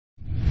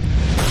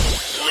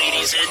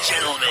Ladies and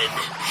gentlemen,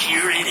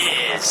 here it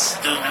is,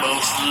 the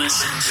most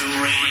listened to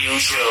radio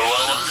show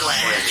on the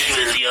planet.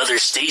 Even the other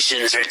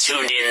stations are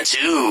tuned in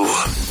too.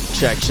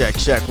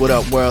 Check. What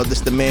up, world? This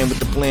the man with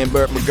the plan,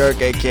 Burt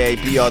McGurk, aka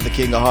PR, the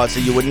King of Hearts,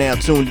 and you are now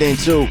tuned in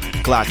to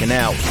Clocking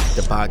Out,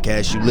 the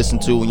podcast you listen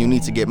to when you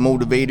need to get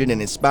motivated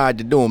and inspired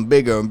to doing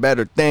bigger and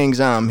better things.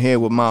 I'm here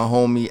with my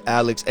homie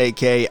Alex,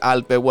 aka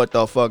Alpe. What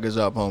the fuck is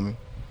up, homie?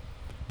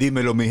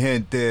 Dímelo, mi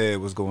gente.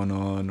 What's going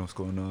on,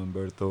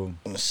 Berto?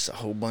 It's a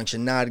whole bunch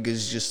of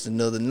niggas, just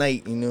another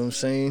night, you know what I'm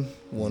saying?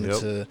 Wanted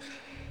to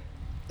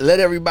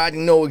let everybody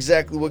know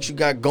exactly what you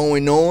got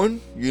going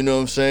on, you know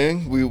what I'm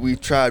saying?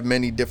 We've tried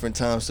many different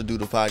times to do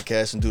the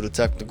podcast, and due to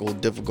technical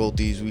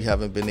difficulties, we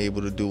haven't been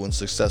able to do one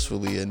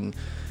successfully, and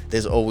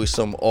there's always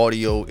some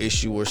audio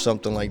issue or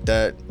something like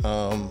that.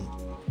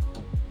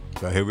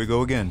 But here we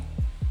go again.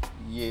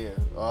 Yeah.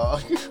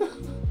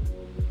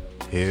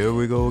 Here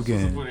we go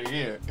again. Put it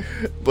here.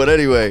 But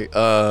anyway,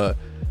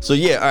 so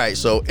yeah, all right.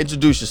 So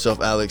introduce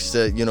yourself, Alex.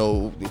 You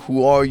know,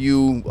 who are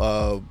you?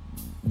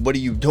 What are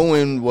you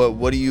doing?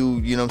 What do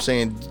you know what I'm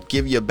saying?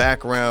 Give your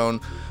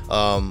background,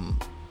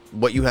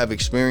 what you have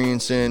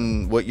experience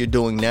in, what you're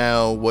doing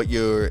now, what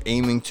you're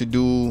aiming to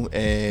do,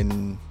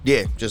 and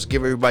yeah, just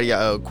give everybody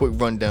a quick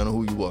rundown of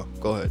who you are.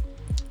 Go ahead.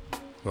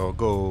 Well, I'll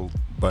go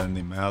by the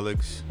name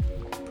Alex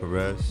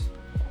Perez.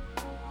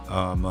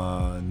 I'm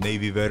a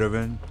Navy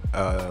veteran.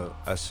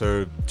 I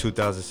served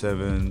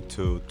 2007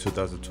 to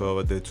 2012.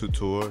 I did 2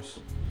 tours.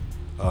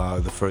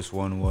 The first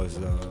one was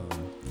the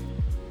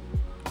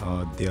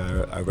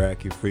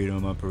Iraqi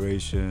Freedom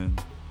Operation,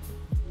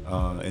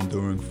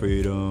 Enduring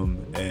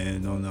Freedom,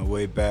 and on our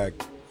way back,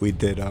 we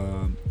did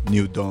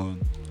New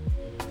Dawn.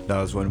 That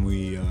was when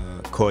we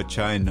caught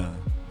China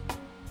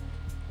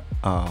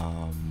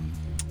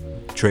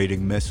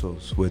trading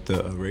missiles with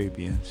the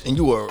Arabians. And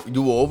you were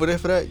over there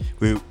for that?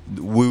 We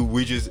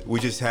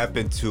just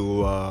happened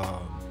to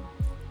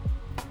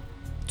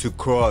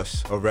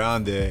cross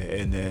around there,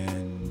 and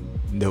then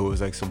there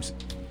was like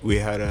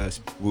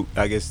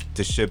I guess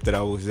the ship that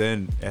I was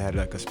in, it had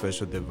like a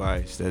special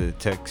device that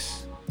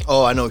detects.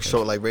 Oh, I know,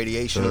 so like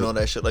radiation and all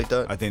that shit like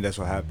that. I think that's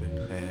what happened,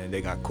 and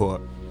they got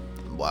caught.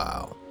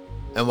 Wow.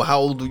 And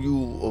how old were you?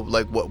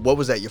 Like, what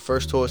was that? Your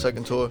first tour,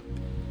 second tour?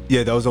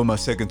 Yeah, that was on my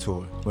second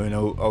tour when I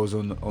was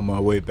on my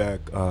way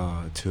back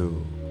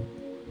to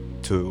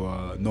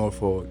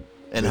Norfolk,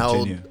 and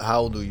Virginia. how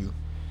old are you?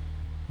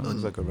 I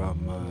was like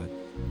around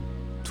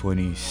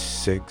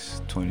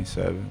 26,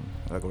 27,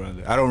 like around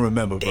there. I don't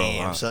remember, bro.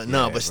 Damn, son.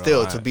 No, but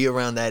still, to be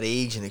around that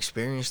age and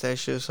experience that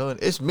shit, son.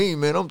 It's me,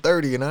 man. I'm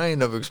 30 and I ain't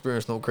never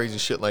experienced no crazy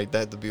shit like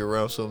that, to be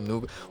around something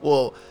new.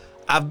 Well,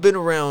 I've been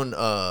around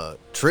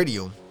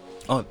tritium.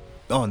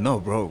 Oh no,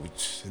 bro!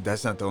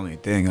 That's not the only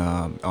thing.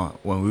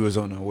 When we was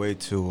on our way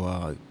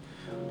to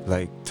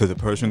to the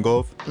Persian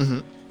Gulf,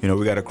 you know,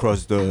 we got to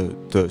cross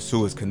the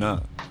Suez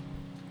Canal.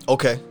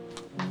 Okay.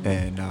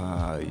 And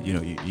you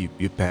know,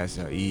 you pass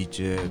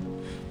Egypt,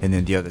 and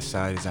then the other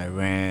side is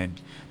Iran.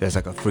 There's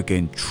like a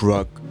freaking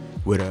truck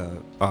with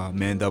a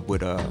manned up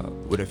with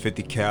a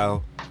 50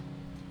 cal.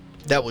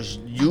 That was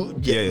you?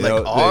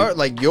 Yeah,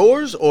 like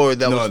yours, or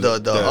that was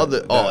the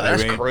other? Oh,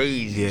 that's Iran,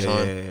 crazy,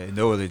 son. Yeah,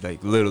 no,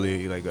 like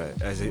literally, like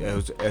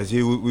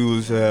we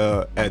was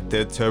at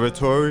their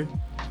territory,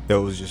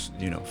 that was just,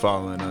 you know,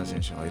 following us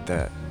and shit like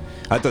that.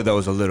 I thought that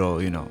was a little,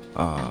 you know,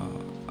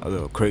 a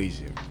little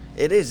crazy.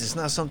 It is. It's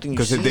not something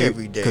you see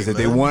every day. Because if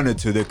they wanted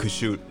to, they could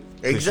shoot.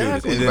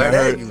 Exactly.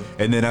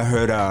 And then I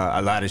heard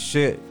a lot of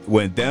shit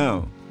went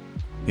down.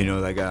 You know,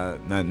 like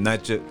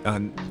not just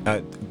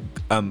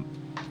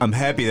I'm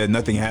happy that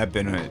nothing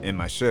happened in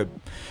my ship,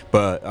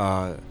 but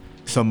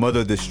some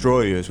other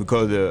destroyers, we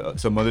call it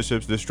some other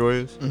ships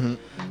destroyers,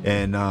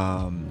 and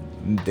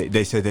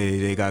they said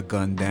they got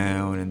gunned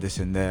down and this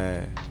and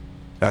that.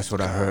 That's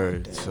what I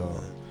heard.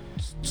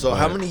 So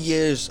how many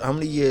years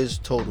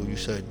total you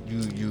said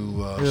you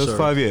it was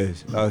 5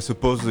 years.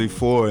 Supposedly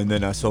 4, and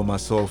then I sold my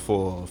soul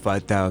for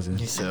 5,000.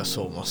 He said I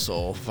sold my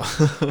soul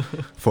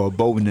for a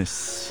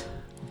bonus.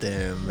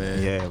 Damn,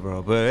 man. Yeah,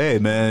 bro. But hey,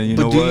 man, you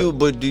know what?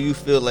 But do you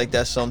feel like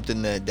that's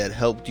something that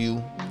helped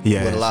you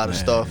with a lot of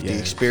stuff, the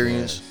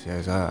experience?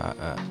 Yes.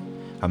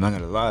 I'm not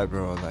gonna lie,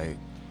 bro. Like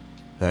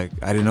I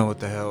didn't know what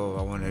the hell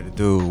I wanted to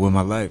do with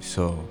my life,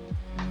 so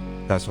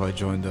that's why I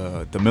joined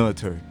the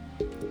military.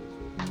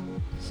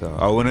 So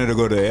I wanted to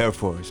go to the Air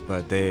Force,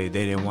 but they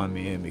didn't want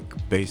me in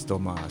based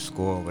on my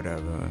score or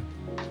whatever.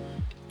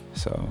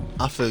 So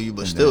I feel you,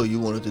 but still, you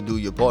wanted to do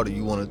your part.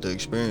 You wanted to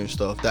experience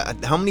stuff.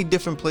 How many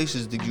different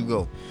places did you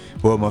go?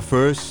 Well, the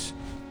first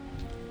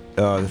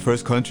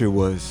country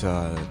was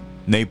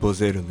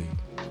Naples, Italy.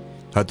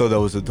 I thought that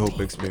was a dope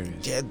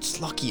experience. Yeah,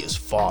 it's lucky as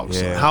fuck. Yeah,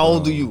 so how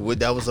old are you?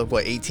 That was like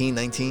what, 18,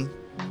 19?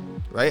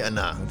 Right? Or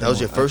nah? That was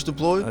your first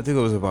deploy? I think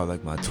it was about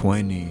like my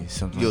 20s,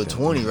 something. You were like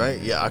 20, right?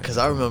 Yeah, because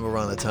I remember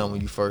around the time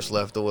when you first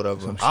left or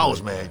whatever. I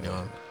was mad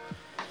young.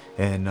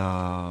 And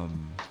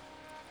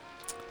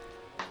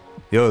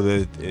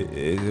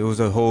it was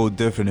a whole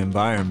different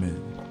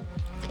environment,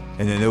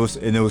 and then it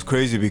was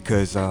crazy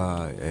because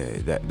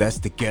that's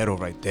the ghetto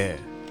right there.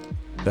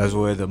 That's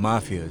where the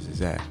mafia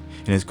is at.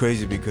 And it's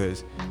crazy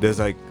because there's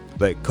like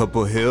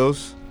couple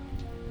hills.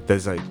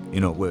 There's like,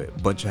 with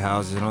a bunch of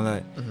houses and all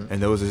that. Mm-hmm.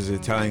 And there was this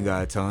Italian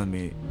guy telling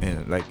me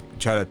and like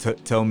try to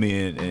tell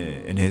me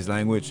in his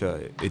language,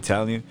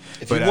 Italian.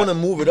 If you want to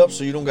move it up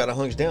so you don't got to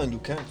hunch down, you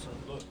can. Son.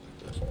 Look.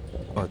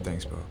 Oh,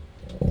 thanks, bro.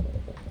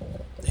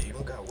 Yeah, you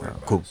don't got to worry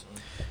about cool.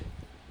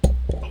 it.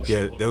 Oh,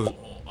 Yeah, there was.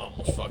 I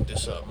almost fucked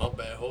this up. My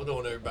bad. Hold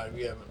on, everybody.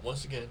 We having,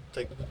 once again,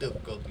 technical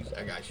difficulties.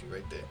 I got you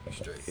right there. You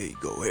straight. Here you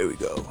go. Here we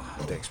go.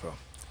 Thanks, bro.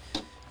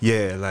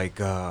 Yeah, like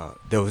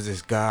there was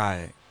this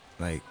guy,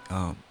 like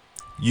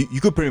you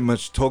could pretty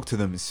much talk to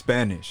them in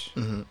Spanish,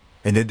 Mm-hmm.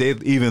 and then they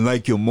even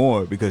like you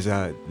more because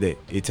the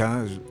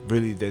Italians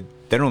really they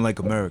don't like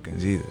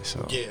Americans either.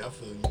 So Yeah, I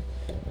feel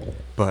you.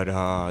 but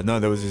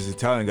no, there was this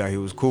Italian guy. He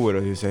was cool with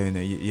it. He was saying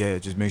that yeah,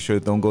 just make sure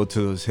don't go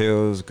to those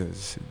hills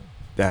because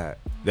that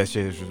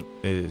shit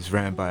is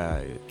ran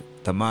by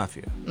the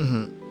mafia.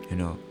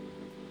 Mm-hmm.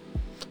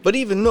 But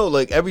even though,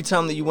 like, every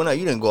time that you went out,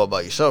 you didn't go out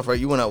by yourself, right?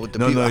 You went out with the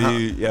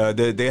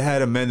people. They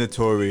had a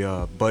mandatory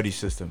buddy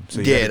system.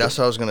 So yeah, that's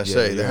what I was gonna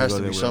say. you There gotta has go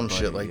to be there with some a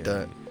shit buddy, like yeah.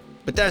 that.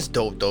 But that's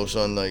dope though,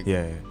 son. Like,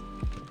 Yeah.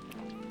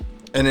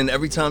 and then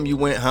every time you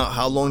went,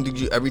 how long did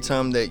you? Every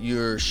time that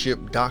your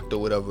ship docked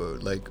or whatever,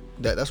 like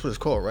that's what it's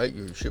called, right?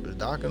 Your ship is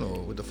docking, or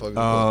what the fuck is it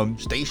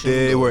called? Station.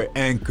 They were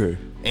anchored.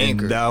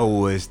 Anchored. And that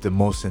was the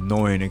most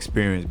annoying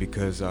experience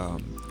because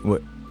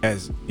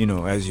as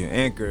you're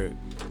anchored,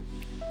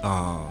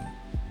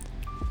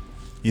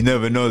 you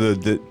never know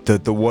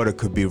that the water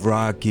could be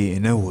rocky,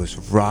 and it was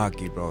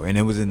rocky, bro. And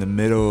it was in the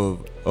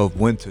middle of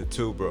winter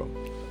too, bro.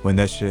 When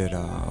that shit,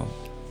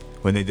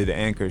 when they did the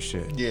anchor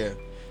shit. Yeah.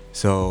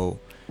 So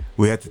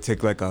we had to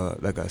take like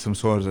some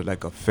sort of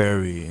like a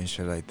ferry and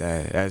shit like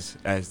that. As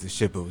the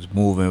ship was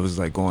moving, it was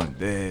like going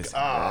this.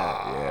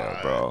 Yeah,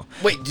 bro.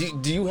 Wait,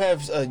 do you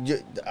have? I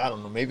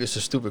don't know. Maybe it's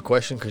a stupid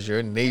question because you're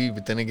in the Navy,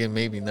 but then again,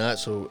 maybe not.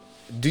 So,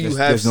 do you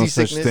have There's no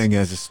seasickness? such thing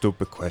as a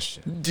stupid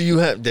question. Do you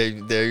have? There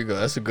you go.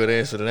 That's a good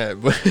answer to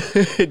that. But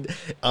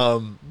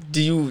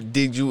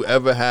did you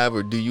ever have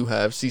or do you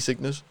have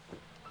seasickness?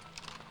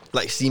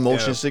 Like sea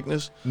motion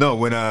sickness? No,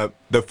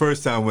 the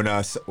first time when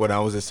I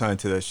was assigned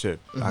to that ship,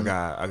 I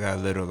got a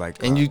little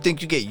like. And you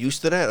think you get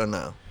used to that or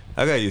no?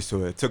 I got used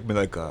to it. It took me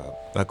like a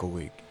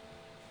week.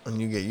 And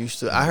you get used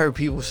to it. I heard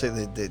people say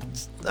that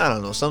I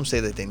don't know. Some say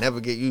that they never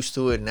get used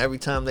to it, and every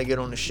time they get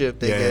on the ship,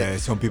 they get.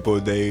 Some people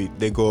they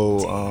go.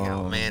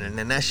 Damn, man, and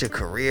then that's your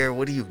career.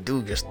 What do you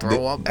do? Just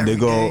throw up every They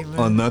go day, man?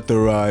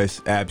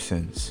 unauthorized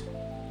absence.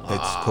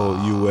 That's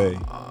called UA.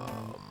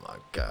 Oh my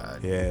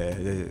god. Yeah.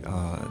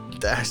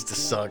 That's the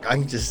suck. I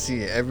can just see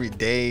it every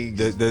day.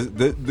 But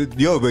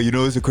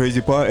what's the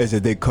crazy part is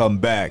that they come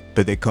back,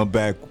 but they come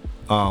back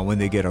when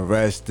they get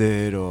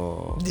arrested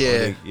or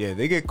they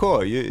get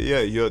caught.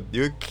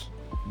 You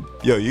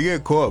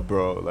get caught,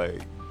 bro.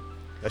 Like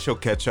that shall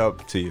catch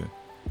up to you.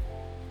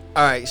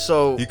 All right,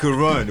 so You could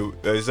run.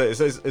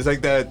 It's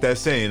like that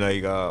saying,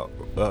 like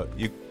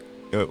you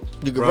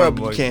can run,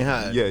 but you can't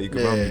hide. Yeah, you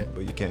can run,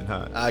 but you can't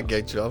hide. I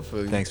get you. I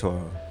feel you. Thanks for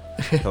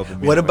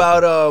helping me. What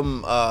about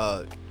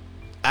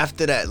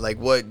after that? Like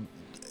what?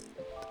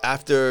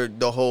 After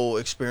the whole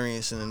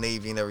experience in the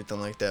Navy and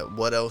everything like that,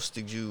 what else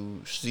did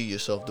you see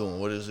yourself doing?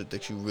 What is it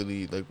that you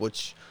really like?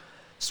 What's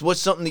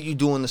something that you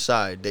do on the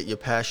side that you're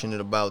passionate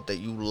about, that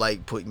you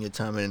like putting your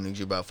time and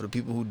energy about? For the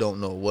people who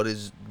don't know, what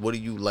do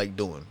you like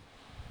doing?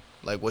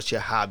 Like, what's your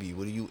hobby?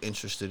 What are you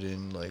interested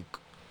in? Like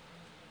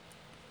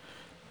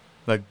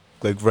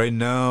right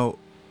now,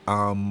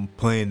 I'm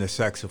playing the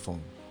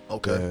saxophone.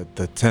 Okay.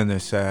 The tenor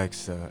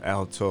sax,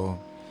 alto,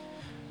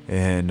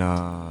 and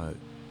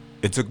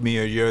it took me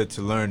a year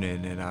to learn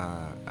it, and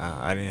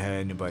I didn't have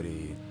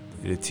anybody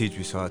to teach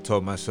me, so I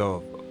taught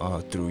myself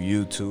through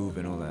YouTube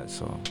and all that.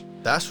 So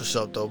That's what's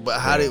up, though. But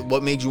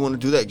what made you want to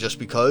do that? Just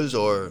because,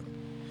 or?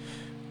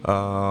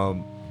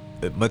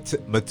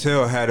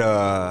 Mateo had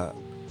a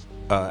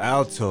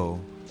alto,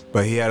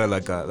 but he had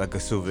like a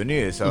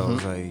souvenir. So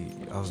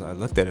I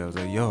looked at it. I was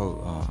like,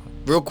 yo.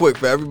 Real quick,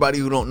 for everybody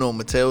who don't know,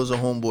 Mateo's a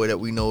homeboy that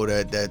we know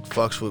that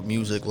fucks with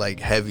music like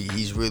heavy.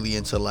 He's really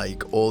into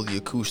like all the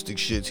acoustic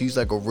shits. He's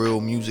like a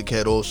real music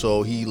head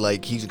also.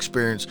 He's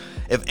experienced,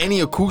 if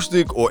any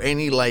acoustic or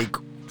any like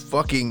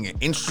fucking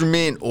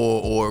instrument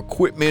or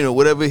equipment or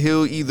whatever, he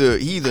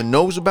either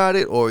knows about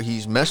it or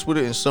he's messed with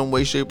it in some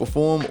way, shape, or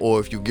form, or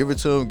if you give it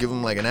to him, give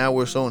him like an hour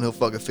or so and he'll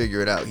fucking figure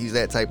it out. He's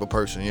that type of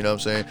person, you know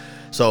what I'm saying?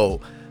 So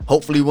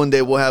hopefully one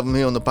day we'll have him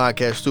here on the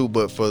podcast too.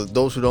 But for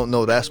those who don't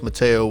know, that's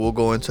Mateo. We'll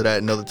go into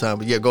that another time.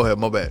 But yeah, go ahead.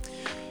 My bad.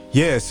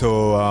 Yeah,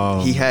 so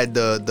He had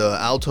the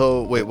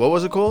alto. Wait, what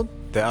was it called?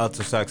 The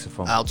alto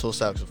saxophone. Alto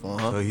saxophone,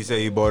 huh? So he said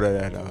he bought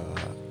it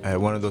at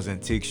one of those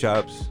antique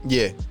shops,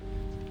 Yeah.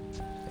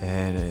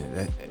 and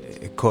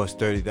it cost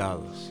 $30.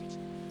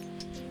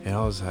 And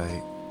I was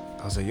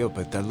like, yo,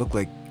 but that looked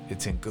like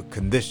it's in good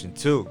condition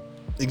too.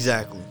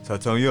 Exactly. So I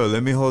told him, yo,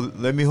 let me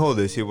hold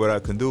it, see what I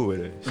can do with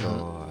it.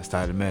 So I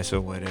started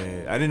messing with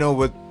it.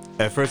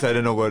 At first I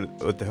didn't know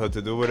what the hell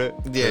to do with it.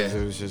 Yeah.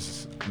 It was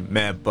just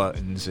mad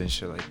buttons and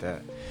shit like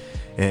that.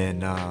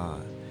 And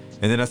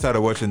And then I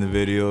started watching the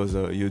videos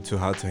of YouTube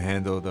how to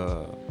handle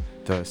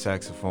the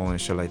saxophone and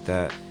shit like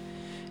that.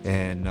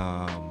 And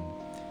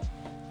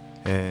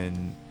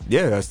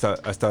yeah, I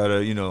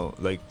started, you know,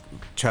 like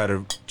try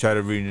to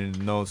reading the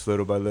notes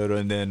little by little,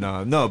 and then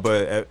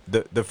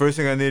the first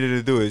thing I needed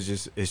to do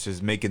is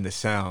just making the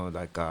sound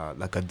like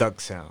a duck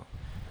sound,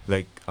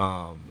 like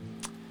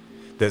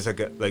there's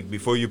like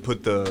before you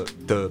put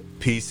the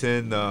piece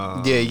in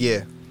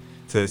yeah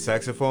to the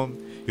saxophone,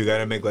 you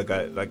gotta make like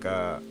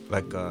a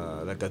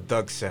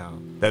duck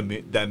sound.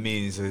 That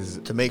means is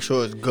to make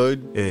sure it's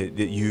good.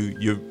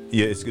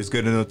 It's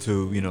good enough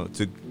to, you know,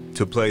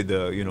 to play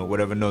the, you know,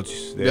 whatever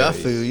notes there. Yeah, I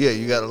feel you. Yeah,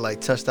 you gotta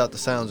like test out the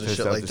sounds and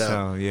shit like that.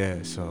 Sound,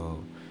 yeah.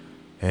 So,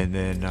 and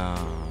then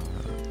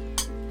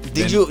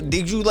did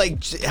you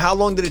like, how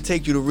long did it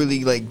take you to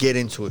really like get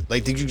into it?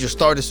 Like, did you just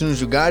start as soon as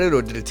you got it,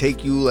 or did it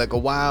take you like a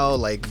while?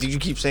 Like, did you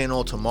keep saying,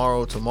 oh,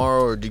 tomorrow,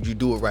 or did you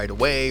do it right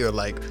away? Or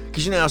like,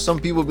 cause you know how some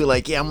people be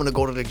like, yeah, I'm gonna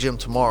go to the gym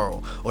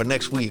tomorrow or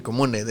next week or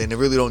Monday, then they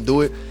really don't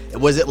do it.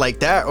 Was it like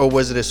that, or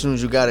was it as soon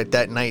as you got it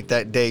that night,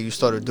 that day, you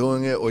started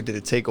doing it, or did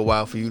it take a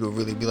while for you to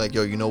really be like,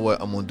 yo, you know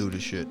what, I'm gonna do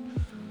this shit?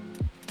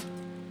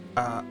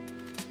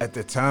 At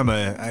the time,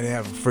 I didn't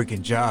have a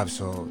freaking job,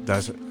 so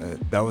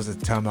that was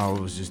the time I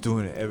was just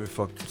doing it every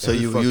fucking. So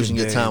you were using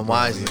your time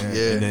wisely,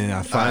 yeah. And then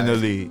I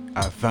finally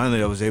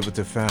was able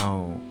to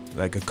found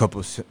like a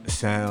couple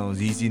sounds,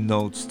 easy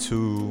notes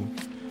to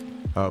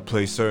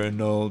play certain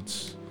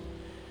notes,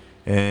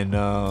 and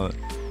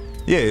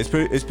yeah, it's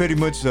pretty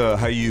much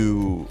how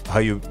you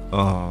put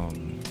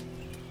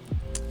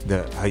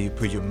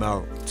your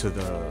mouth to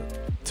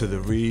the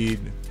reed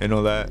and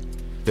all that.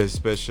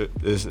 There's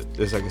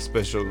like a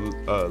special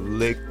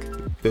lick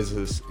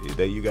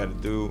that you gotta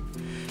do,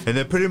 and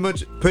then pretty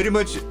much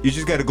you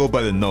just gotta go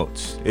by the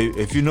notes.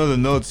 If you know the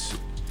notes,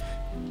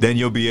 then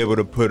you'll be able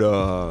to put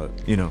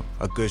you know,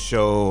 a good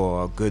show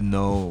or a good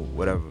note,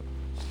 whatever.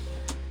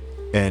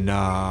 And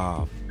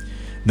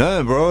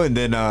nothing, bro. And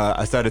then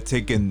I started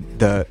taking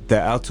the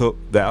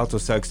alto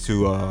sax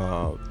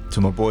to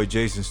my boy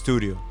Jason's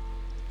studio,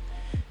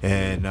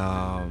 and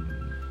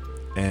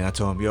I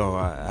told him, yo,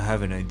 I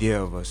have an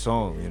idea of a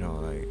song, you know,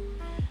 like,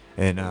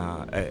 and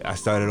I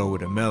started over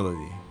the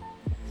melody,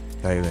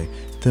 like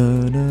da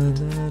na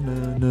na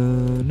na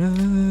na na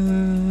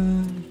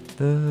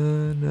da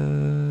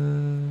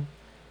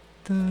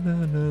na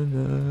na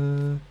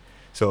na.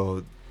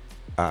 So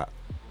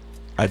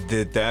I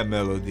did that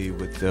melody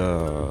with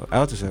the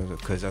alto sax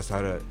because I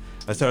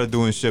started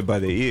doing shit by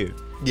the ear.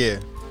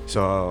 Yeah.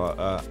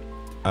 So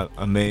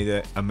I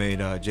made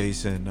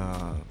Jason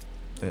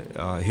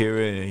hear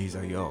it, and he's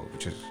like, yo,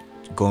 just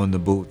go in the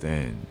booth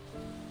and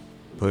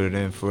put it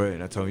in for it.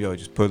 And I told him, yo,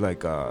 just put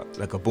like a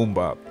boom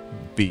bop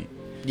beat.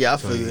 Yeah, I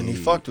feel you, and he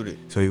fucked with it.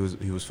 So he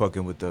was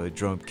fucking with the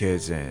drum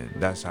kits, and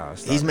that's how I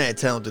started. He's mad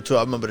talented too.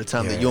 I remember the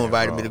time that you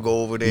invited me to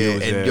go over there,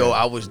 and there. yo,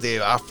 I was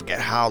there. I forget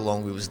how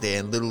long we was there,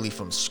 and literally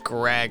from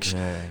scratch,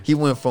 he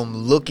went from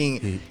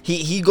looking.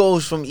 He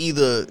goes from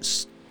either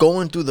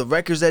going through the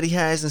records that he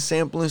has and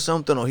sampling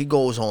something, or he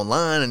goes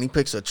online and he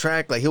picks a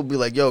track. Like, he'll be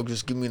like, yo,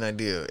 just give me an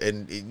idea,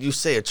 and you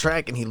say a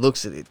track and he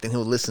looks at it, then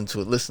he'll listen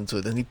to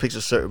it, then he picks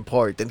a certain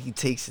part, then he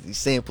takes it, he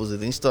samples it,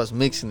 then he starts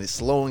mixing it,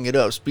 slowing it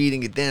up,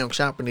 speeding it down,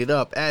 chopping it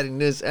up, adding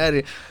this,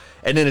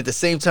 and then at the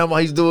same time while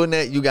he's doing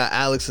that, you got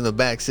Alex in the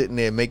back sitting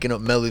there making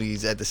up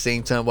melodies at the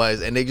same time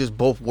and they just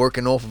both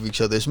working off of each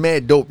other. It's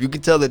mad dope. You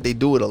can tell that they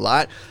do it a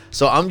lot.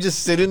 So I'm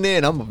just sitting there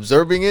and I'm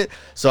observing it.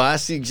 So I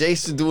see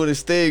Jason doing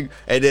his thing,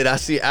 and then I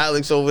see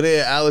Alex over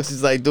there. Alex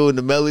is like doing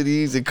the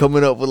melodies and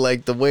coming up with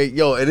like the way,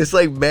 yo, and it's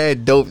like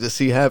mad dope to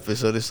see happen.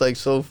 So it's like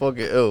so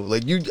fucking ill.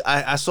 Like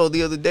I saw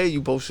the other day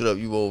you posted up,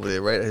 you were over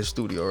there, right, at his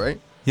studio, right?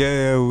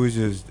 Yeah, we was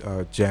just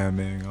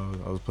jamming.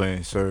 I was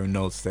playing certain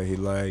notes that he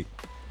liked.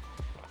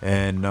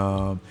 And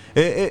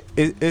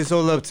it's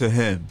all up to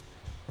him,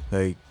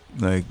 like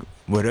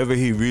whatever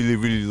he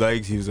really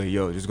likes. He was like,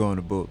 yo, just go in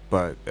the book.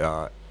 But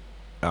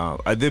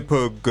I did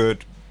put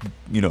good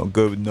note,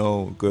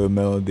 good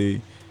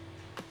melody,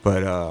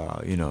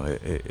 but you know,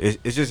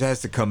 it just has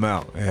to come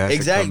out.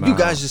 Exactly. You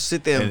guys just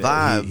sit there and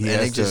vibe,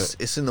 and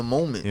it's in the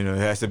moment. You know, it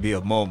has to be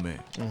a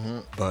moment. Mm-hmm.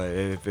 But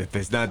if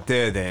it's not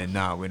there, then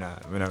we're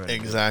not gonna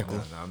exactly.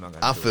 Do it. No, I'm not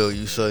gonna I feel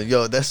you. So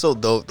yo, that's so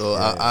dope though.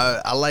 Yeah.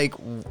 I like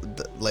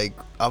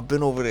I've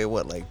been over there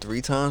like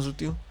 3 times with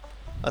you,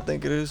 I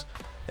think it is.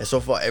 And so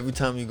far, every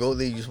time you go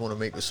there, you just want to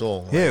make a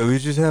song. Like, yeah, we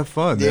just have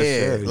fun. Yeah,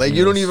 that's it. Like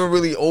you don't even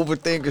really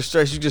overthink or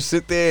stress. You just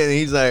sit there, and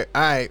he's like,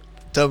 all right,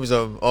 tell me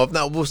something. Or if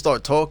not, we'll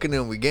start talking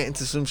and we get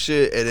into some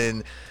shit, and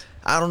then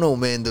I don't know,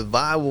 man. The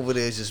vibe over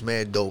there is just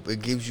mad dope.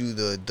 It gives you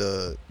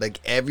the like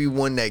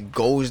everyone that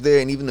goes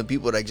there, and even the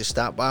people that just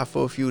stop by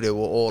for a few, they were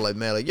all like,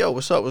 man, like, yo,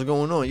 what's up? What's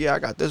going on? Yeah, I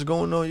got this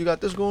going on. You got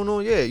this going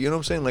on? Yeah, you know what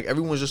I'm saying? Like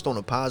everyone's just on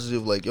a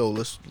positive, like, yo,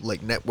 let's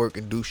like network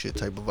and do shit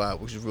type of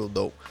vibe, which is real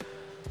dope.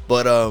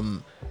 But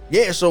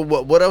yeah. So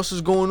what else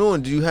is going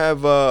on? Do you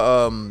have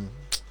what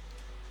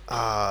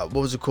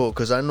was it called?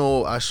 Because I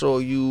know I saw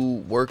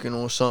you working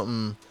on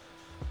something.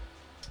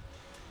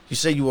 You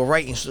said you were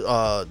writing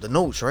the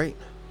notes, right?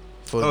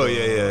 For Oh the,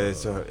 yeah.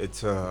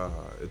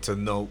 It's a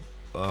note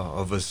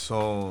of a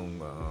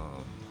song.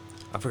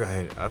 I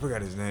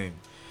forgot his name,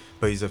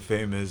 but he's a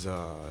famous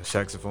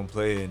saxophone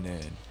player,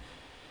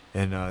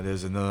 and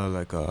there's another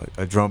like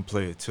a drum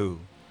player too.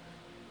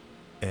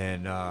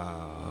 And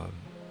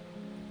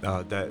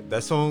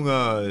that song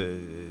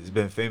has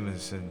been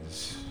famous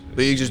since.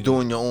 But you're just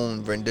doing your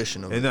own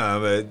rendition of it.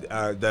 And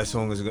but that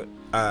song is.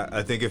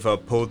 I think if I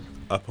pulled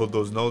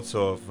those notes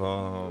off,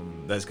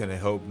 that's gonna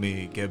help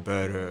me get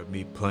better at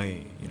me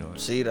playing. You know.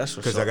 See, that's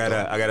what's Because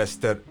up. I gotta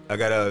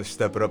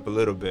step it up a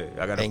little bit.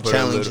 I gotta and put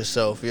challenge a little,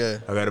 yourself, yeah.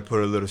 I gotta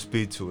put a little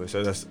speed to it.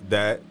 So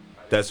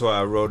that's why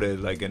I wrote it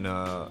like in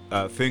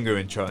a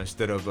fingering chart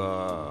instead of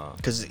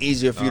Because it's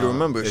easier for you to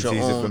remember. It's your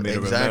easier own. for me to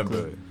Exactly.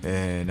 remember.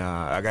 And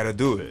I gotta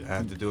do it. I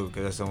have to do it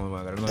because that's the only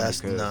way I gotta learn.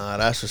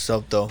 That's what's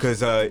up though.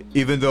 Because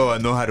even though I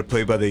know how to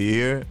play by the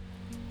ear,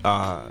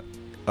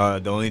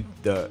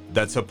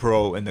 that's a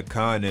pro, and the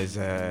con is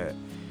that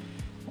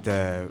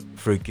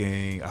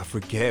freaking I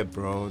forget,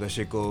 bro. That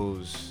shit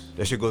goes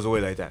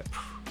away like that.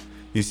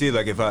 You see,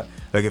 like if I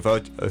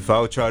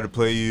would try to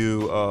play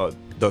you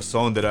the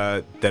song that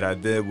I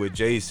did with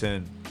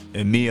Jason,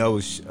 and me, I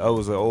was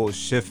an old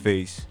shit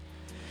face,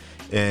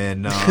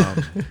 and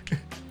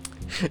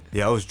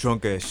yeah, I was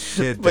drunk as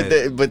shit. But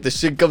the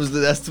shit comes to,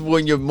 that's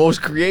when you're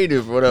most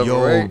creative, whatever,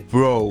 right?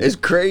 Bro, It's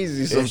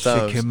crazy sometimes.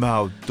 That shit came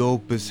out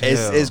dope as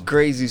hell. It's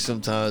crazy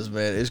sometimes,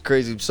 man. It's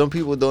crazy. Some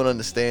people don't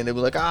understand. They be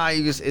like,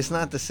 it's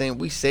not the same.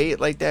 We say it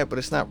like that, but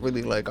it's not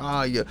really like,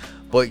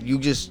 but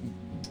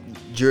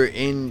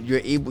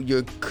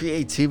your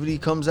creativity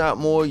comes out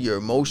more, your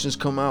emotions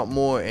come out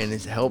more, and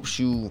it helps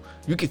you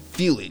can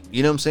feel it.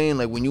 You know what I'm saying?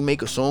 Like when you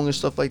make a song and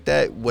stuff like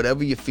that,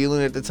 whatever you're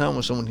feeling at the time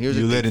when someone hears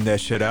you it, letting that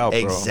shit out,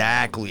 bro.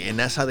 Exactly. And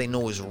that's how they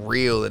know it's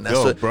real, and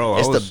that's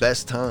the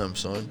best time,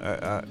 son.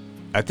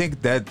 I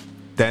think that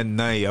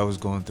night I was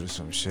going through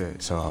some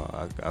shit,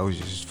 so I was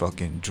just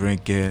fucking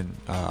drinking.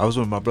 I was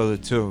with my brother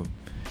too.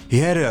 He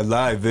had a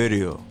live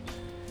video,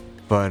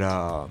 but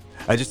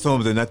I just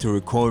told him not to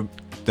record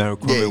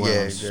me when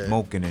I was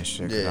smoking and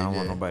shit, because I don't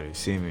want nobody to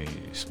see me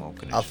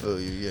smoking and I shit. feel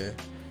you, yeah.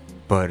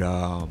 But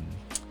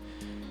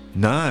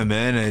nah,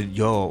 man,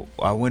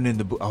 I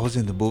was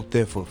in the booth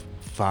there for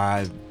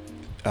five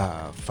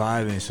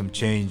and some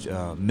change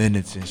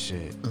minutes and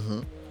shit.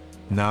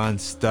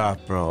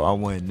 Non-stop, bro. I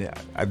went there.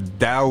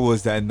 That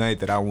was that night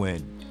that I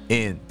went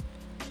in.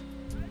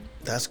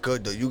 That's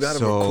good though. You gotta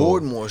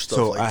record more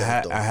stuff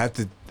that though. I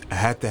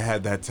had to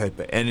have that type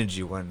of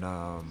energy when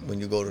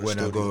you go to the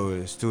studio. I go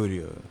to the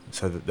studio.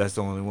 So that's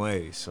the only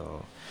way.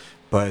 So,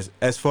 but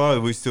as far as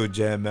we still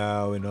jam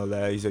out and all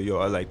that, he said, "Yo,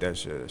 I like that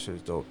shit. That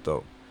shit's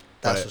dope."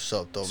 That's what's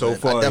up though, so man.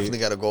 far, I definitely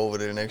gotta go over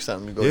there next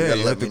time you go. Yeah, you gotta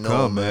you let have me to know,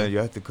 come, man. You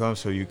have to come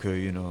so you could,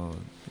 you know.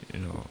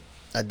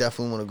 I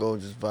definitely want to go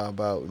and just vibe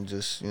out and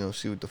just,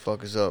 see what the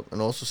fuck is up. And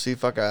also see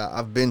if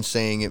I've been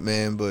saying it,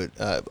 man, but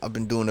I've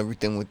been doing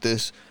everything with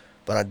this.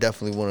 But I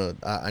definitely want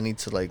to, I need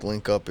to like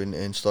link up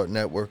and start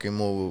networking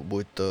more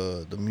with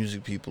the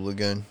music people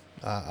again.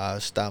 I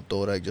stopped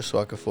all that just so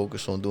I could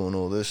focus on doing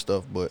all this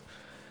stuff. But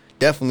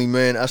definitely,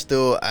 man, I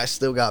still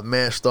got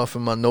mad stuff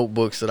in my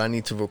notebooks that I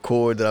need to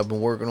record that I've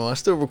been working on. I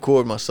still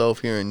record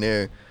myself here and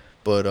there.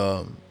 But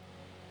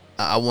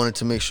I wanted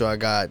to make sure I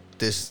got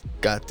this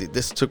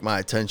took my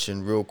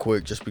attention real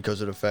quick just because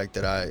of the fact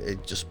that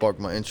it just sparked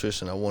my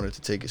interest and I wanted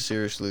to take it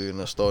seriously,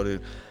 and I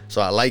started,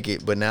 so I like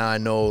it. But now I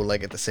know,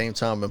 like, at the same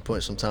time I've been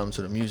putting some time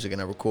into the music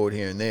and I record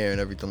here and there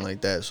and everything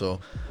like that. So,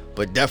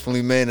 but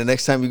definitely, man, the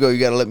next time you go, you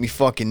gotta let me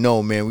fucking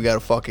know, man. We gotta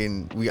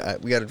fucking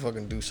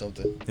do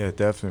something. Yeah,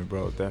 definitely,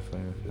 bro,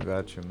 definitely. I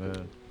got you,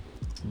 man.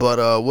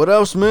 But what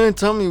else, man?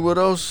 Tell me what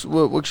else,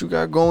 what you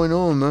got going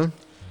on, man?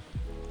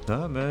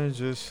 Nah, man,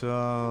 just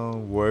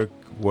work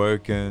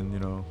and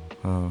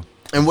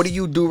And what do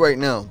you do right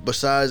now?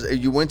 Besides,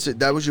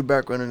 that was your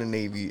background in the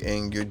Navy,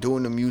 and you're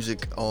doing the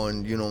music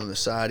on the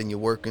side, and you're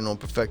working on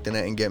perfecting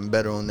that and getting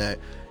better on that.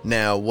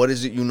 Now, what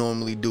is it you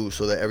normally do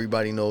so that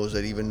everybody knows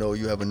that even though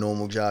you have a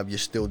normal job, you're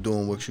still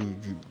doing what you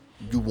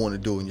want to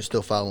do and you're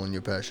still following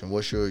your passion?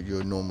 What's your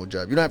normal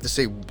job? You don't have to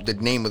say the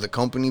name of the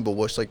company, but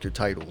what's like your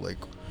title? Like,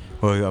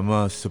 well, I'm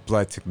a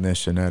supply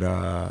technician at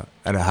a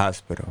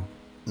hospital.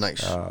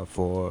 Nice.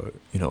 For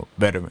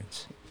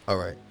veterans. All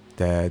right.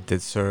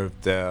 That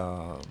served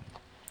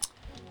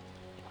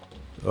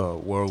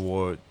World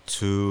War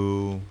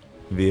II,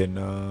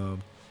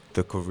 Vietnam,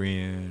 the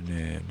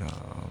Korean,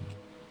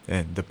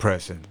 and the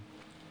present,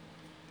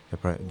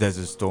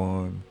 Desert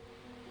Storm.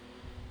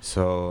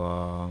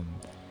 So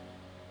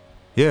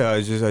yeah,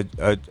 I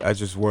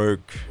just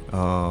work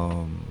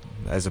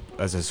as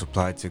a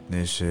supply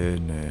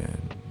technician,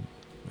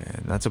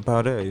 and that's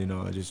about it.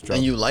 I just drop.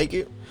 And you like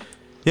it?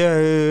 Yeah,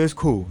 it's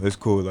cool. It's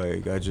cool.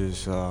 Like I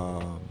just,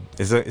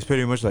 it's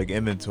pretty much like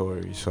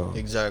inventory. So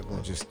exactly,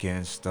 I just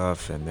scan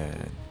stuff and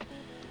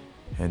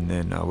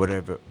then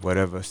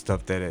whatever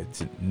stuff that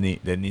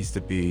needs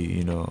to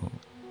be,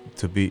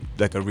 to be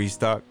like a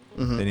restock.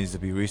 that needs to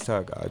be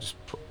restocked, I just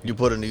You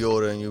put in the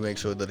order and you make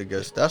sure that it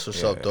gets. That's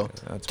what's up, though.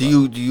 that's Do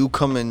you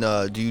come in?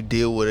 Do you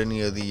deal with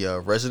any of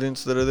the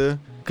residents that are there?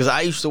 Because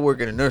I used to work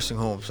in a nursing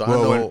home,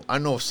 so I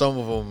know some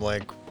of them,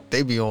 like,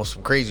 they be on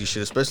some crazy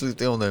shit, especially if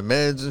they on their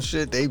meds and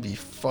shit. They be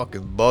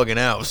fucking bugging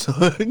out.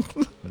 Son.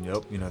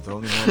 Yep, you're not the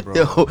only one, bro.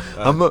 Yo,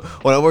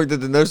 when I worked at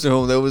the nursing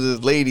home, there was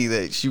this lady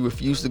that she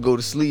refused to go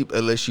to sleep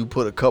unless you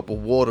put a cup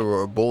of water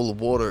or a bowl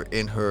of water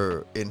in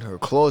her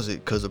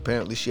closet, because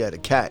apparently she had a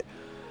cat.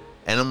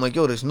 And I'm like,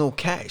 yo, there's no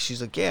cat.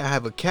 She's like, yeah, I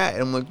have a cat.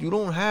 And I'm like, you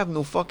don't have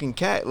no fucking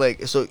cat.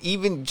 Like, so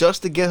even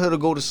just to get her to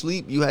go to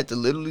sleep, you had to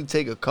literally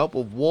take a cup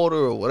of water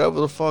or whatever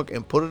the fuck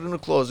and put it in the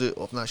closet.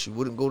 Or if not, she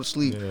wouldn't go to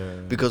sleep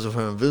because of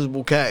her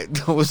invisible cat.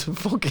 That was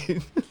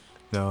fucking.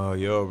 No,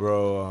 yo,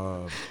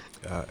 bro.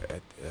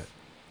 At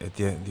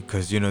the end,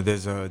 because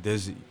there's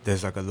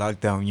like a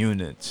lockdown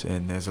units,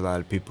 and there's a lot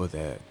of people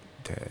that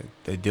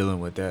they're dealing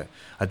with that.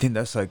 I think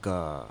that's like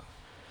that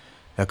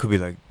could be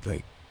like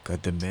a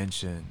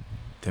dementia.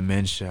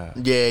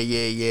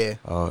 Yeah.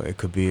 It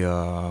could be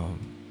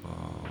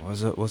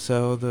what's that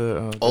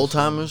other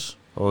Alzheimer's.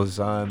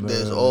 Alzheimer's.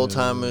 There's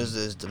Alzheimer's.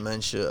 There's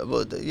dementia.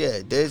 But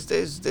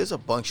there's a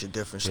bunch of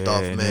different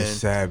stuff, and man. It's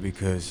sad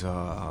because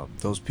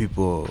those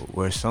people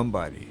were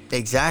somebody.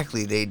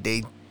 Exactly.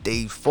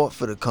 They fought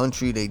for the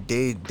country. They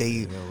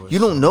you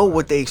don't know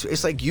what they.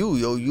 It's like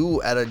you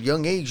at a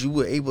young age, you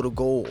were able to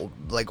go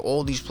like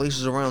all these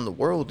places around the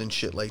world and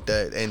shit like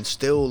that, and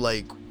still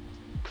like.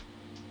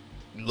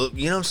 Look,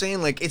 you know what I'm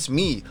saying? Like, it's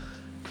me.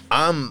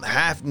 I'm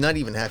not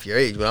even half your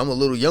age, but I'm a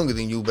little younger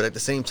than you. But at the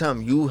same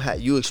time, you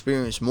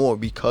experience more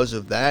because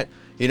of that.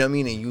 You know what I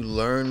mean? And you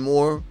learn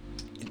more.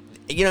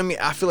 You know what I mean?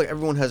 I feel like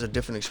everyone has a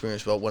different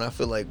experience. But when I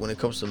feel like when it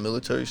comes to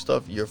military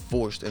stuff, you're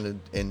forced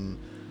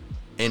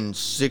in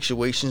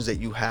situations that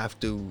you have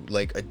to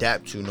like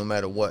adapt to no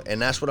matter what.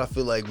 And that's what I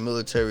feel like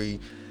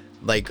military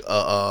like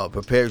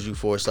prepares you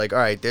for. It's like, all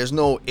right, there's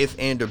no if,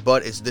 and, or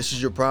but. It's this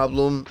is your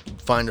problem,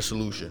 find a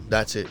solution.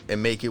 That's it,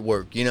 and make it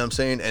work. You know what I'm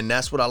saying? And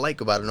that's what I like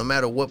about it. No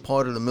matter what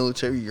part of the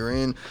military you're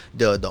in,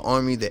 the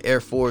Army, the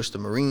Air Force, the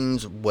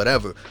Marines,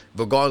 whatever,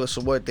 regardless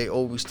of what, they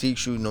always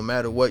teach you, no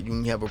matter what,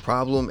 you have a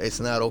problem,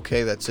 it's not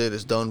okay, that's it,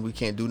 it's done, we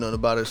can't do nothing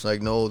about it. It's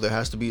like, no, there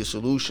has to be a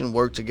solution,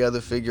 work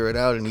together, figure it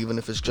out. And even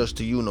if it's just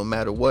to you, no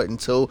matter what,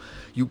 until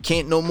you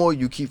can't no more,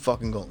 you keep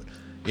fucking going.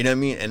 You know what I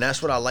mean? And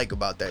that's what I like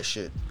about that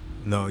shit.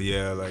 No,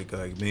 yeah, like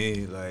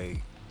me,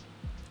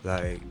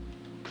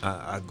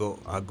 I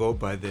go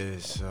by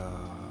this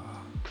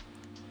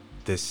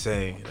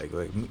saying,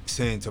 like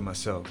saying to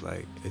myself,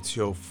 like, it's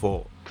your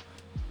fault.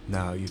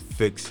 Now you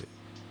fix it.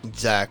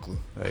 Exactly.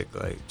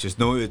 Like just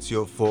know it's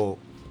your fault,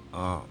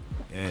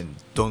 and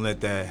don't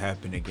let that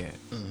happen again.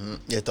 Mm-hmm.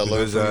 You have to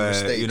learn from your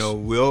mistakes.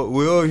 We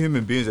all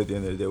human beings at the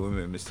end of the day. We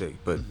make mistakes,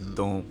 but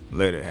don't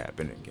let it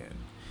happen again,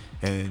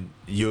 and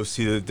you'll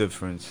see the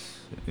difference,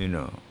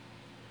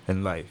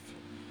 in life.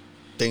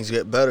 Things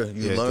get better.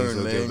 You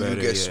learn, man. You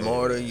get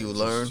smarter. You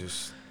learn.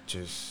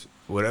 Just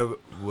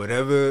whatever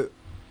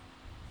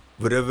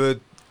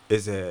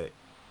is a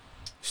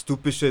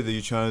stupid shit that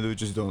you're trying to do,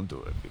 just don't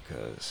do it,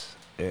 because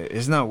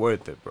it's not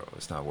worth it, bro.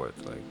 It's not worth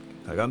it.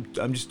 Like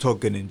I'm just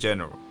talking in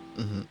general.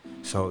 Mm-hmm.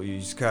 So you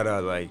just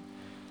gotta like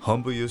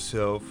humble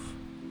yourself,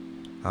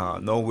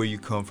 know where you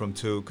come from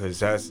too, because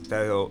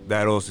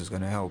that also is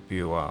gonna help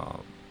you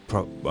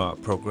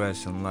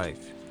progress in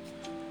life.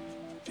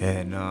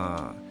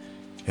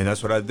 And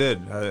that's what I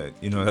did.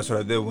 That's what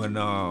I did when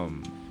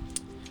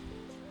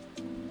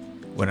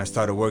I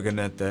started working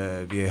at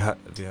the VA.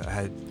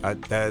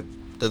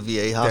 The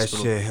VA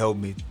hospital. That shit helped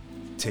me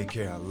take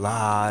care of a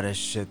lot of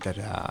shit that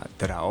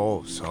I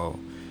owe. So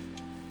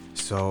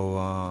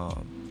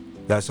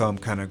that's why I'm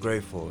kind of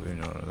grateful.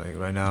 Like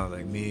right now,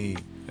 like me,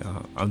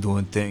 I'm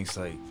doing things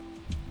like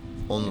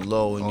on the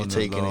low, and you're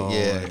taking it.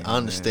 Yeah, I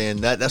understand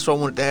that. That's why I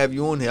wanted to have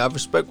you on here. I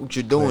respect what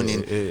you're doing.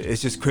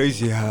 It's just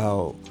crazy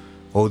how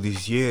all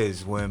these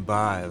years went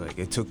by. Like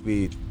it took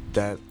me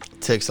that.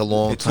 It takes a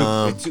long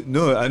time.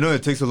 No, I know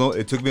it takes a long.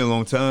 It took me a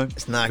long time.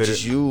 It's not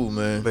just you,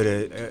 man. But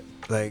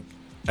like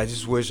I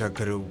just wish I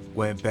could have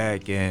went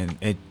back and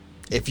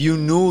if you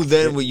knew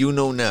then what you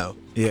know now.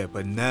 Yeah,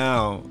 but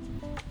now,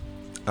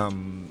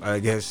 I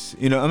guess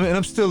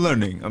I'm still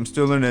learning. I'm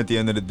still learning at the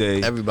end of the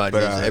day. Everybody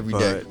is every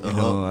day.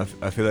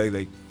 I feel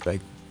like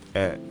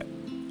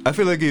I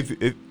feel like if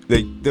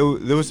like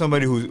there was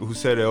somebody who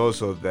said it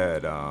also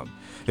that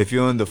if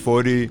you're under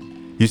 40,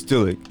 you're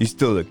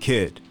still a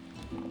kid.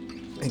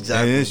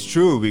 Exactly. And it's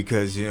true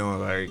because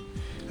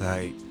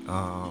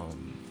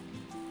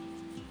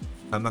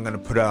I'm not gonna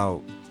put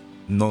out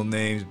no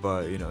names,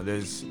 but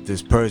there's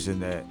this person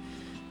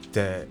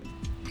that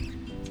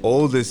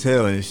old as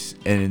hell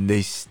and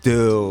they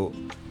still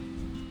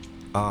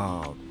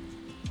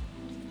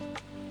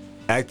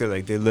acted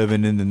like they're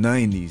living in the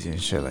 90s and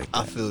shit like that.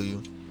 I feel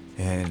you.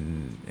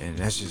 And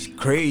that's just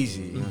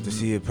crazy, to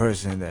see a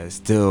person that's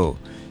still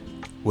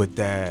with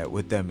that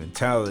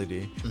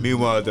mentality. Mm-hmm.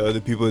 Meanwhile, the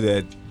other people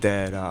that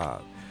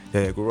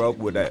grew up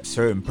with that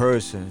certain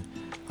person,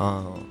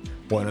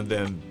 one of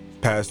them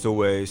passed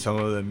away. Some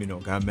of them,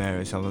 got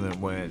married. Some of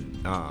them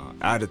went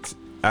out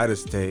of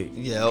state.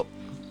 Yep.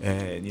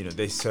 And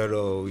they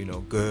settle,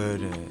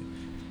 good,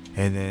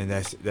 and then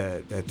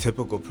that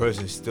typical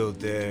person still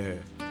there,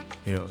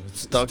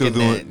 Stuck still in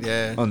doing that,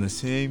 yeah. on the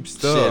same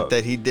stuff Shit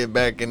that he did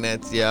back in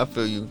that. Yeah, I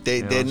feel you.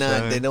 They're what I'm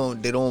not.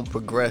 saying? They don't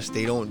progress.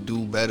 They don't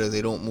do better.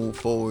 They don't move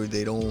forward.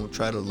 They don't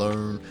try to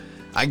learn.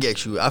 I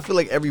get you. I feel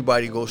like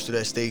everybody goes to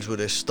that stage where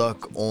they're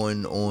stuck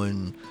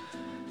on.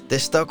 They're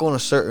stuck on a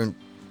certain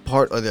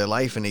part of their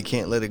life and they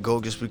can't let it go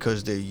just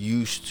because they're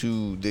used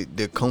to.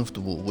 They're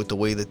comfortable with the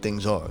way that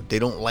things are. They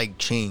don't like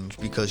change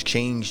because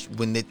change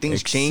when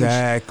things change.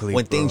 Exactly,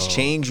 When things bro.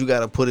 change, you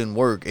gotta put in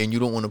work, and you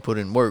don't want to put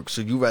in work.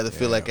 So you rather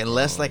feel Yeah, like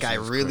unless bro, like I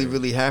sounds really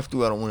crazy. have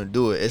to, I don't want to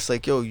do it. It's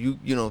like, yo, you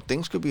know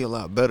things could be a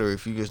lot better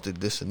if you just did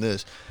this and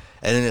this.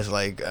 And then it's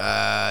like,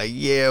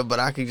 yeah, but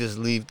I could just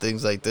leave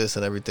things like this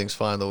and everything's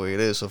fine the way it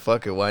is. So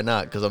fuck it, why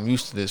not? Because I'm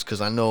used to this. Because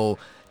I know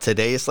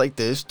today it's like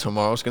this,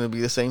 tomorrow's gonna be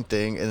the same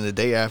thing, and the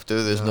day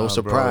after there's no Nah, bro,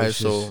 surprise. it's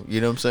So just-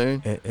 you know what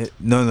I'm saying?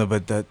 No,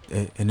 but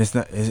and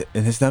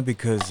it's not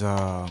because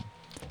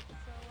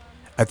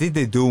I think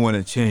they do want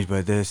to change,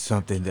 but there's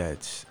something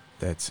that's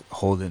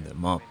holding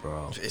them up,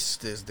 bro. They're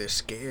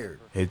scared.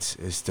 It's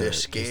They're the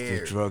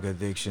scared. drug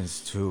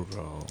addictions too,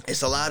 bro.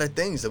 It's a lot of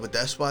things, but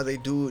that's why they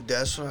do.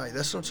 That's right.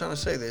 That's what I'm trying to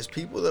say. There's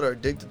people that are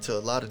addicted to a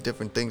lot of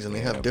different things, and they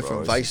Yeah, have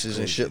different bro, it's just vices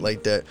and shit crazy.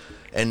 like that,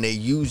 and they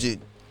use it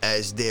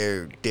as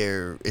their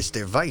it's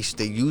their vice.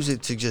 They use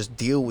it to just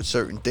deal with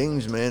certain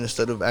things, man.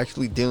 Instead of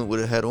actually dealing with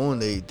it head on,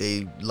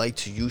 they like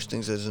to use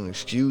things as an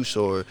excuse,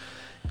 or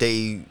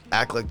they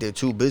act like they're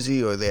too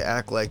busy, or they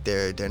act like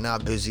they're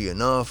not busy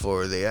enough,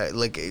 or they act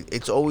like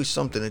it's always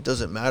something. It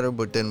doesn't matter.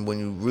 But then when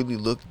you really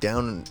look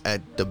down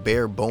at the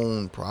bare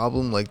bone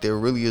problem, like there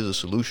really is a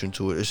solution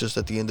to it. It's just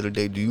at the end of the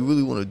day, do you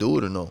really want to do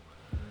it or no?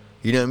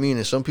 You know what I mean?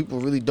 And some people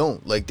really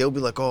don't. Like, they'll be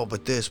like, oh,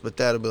 but this, but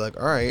that. I'll be like,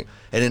 all right.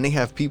 And then they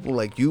have people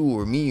like you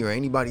or me or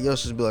anybody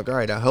else just be like, all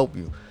right, I'll help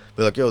you.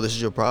 Be like, yo, this is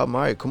your problem.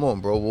 All right, come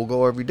on, bro. We'll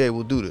go every day.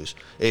 We'll do this.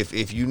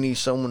 If you need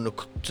someone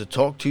to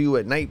talk to you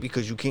at night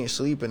because you can't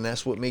sleep and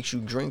that's what makes you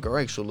drink, all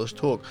right, so let's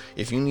talk.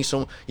 If you need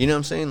someone, you know what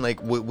I'm saying? Like,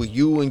 with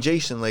you and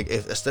Jason, like,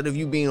 if instead of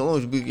you being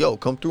alone, you be, yo,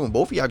 come through and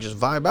both of y'all just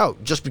vibe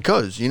out just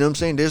because. You know what I'm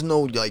saying? There's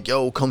no, like,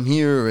 yo, come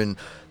here and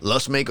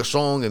let's make a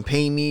song and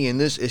pay me and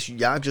this. It's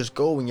y'all just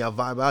go and y'all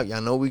vibe out. Y'all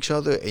know each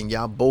other and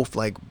y'all both,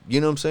 like, you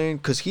know what I'm saying?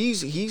 Because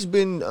he's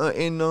been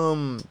in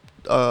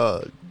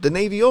the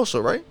Navy also,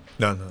 right?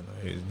 No,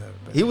 he's never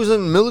been. He was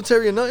in the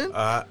military or nothing?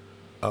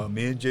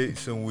 Me and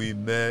Jason, we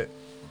met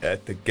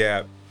at the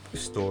Gap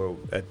store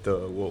at the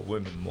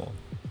Women Mall.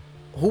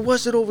 Who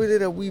was it over there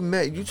that we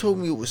met? You told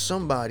me it was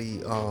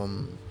somebody.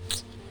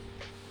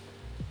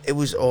 It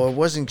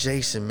wasn't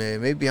Jason,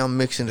 man. Maybe I'm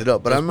mixing it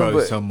up. But I remember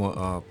probably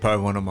someone,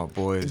 probably one of my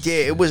boys. Yeah,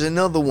 it was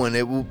another one.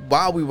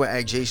 While we were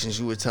at Jason's,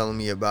 you were telling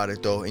me about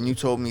it though, and you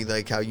told me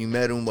like how you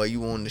met him while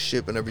you were on the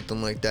ship and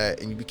everything like that,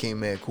 and you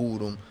became mad cool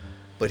with him.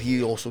 But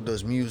he also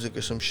does music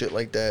or some shit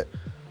like that.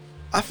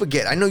 I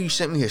forget. I know you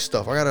sent me his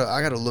stuff. I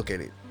gotta look at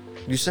it.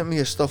 You sent me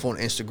his stuff on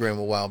Instagram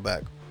a while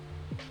back.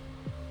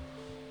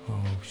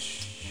 Oh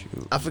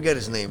shoot. I forget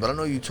his name, but I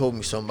know you told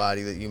me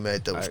somebody that you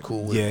met that was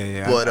cool with.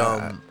 Yeah. But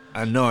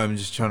I know. I'm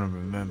just trying to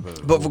remember.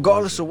 But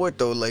regardless of what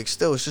though, like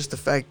still, it's just the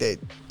fact that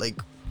like,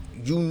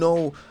 you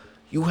know,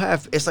 you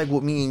have, it's like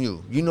with me and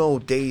you. You know,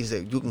 days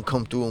that you can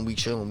come through and we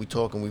chill and we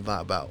talk and we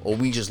vibe out, or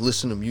we just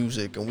listen to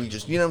music and we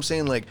just, you know what I'm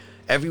saying? Like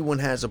everyone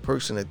has a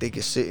person that they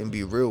can sit and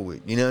be real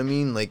with. You know what I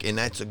mean? Like, and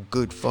that's a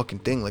good fucking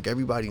thing. Like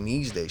everybody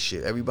needs that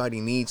shit. Everybody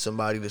needs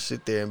somebody to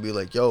sit there and be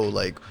like, yo,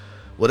 like,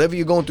 whatever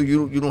you're going through,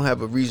 you don't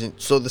have a reason.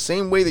 So the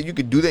same way that you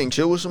could do that and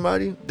chill with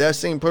somebody, that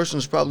same person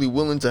is probably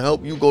willing to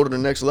help you go to the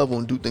next level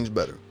and do things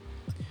better.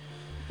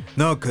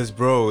 No, cause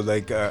bro,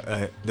 like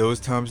there was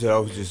times that I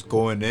was just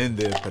going in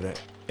there,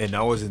 and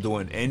I wasn't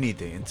doing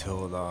anything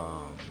until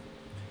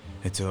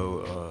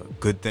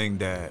good thing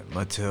that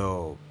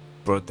Mattel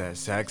brought that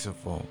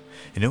saxophone,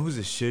 and it was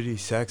a shitty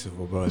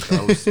saxophone, bro.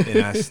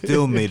 And I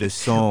still made a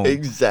song.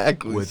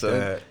 Exactly. With son.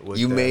 that, with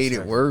you that made it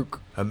saxophone. work.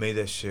 I made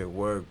that shit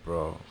work,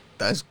 bro.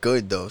 That's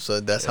good though. So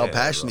that's how Yeah,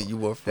 passionate bro. you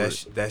were for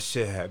it. That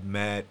shit had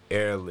mad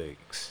air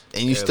licks.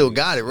 And you Air still licks.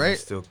 got it, right? I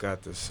still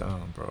got the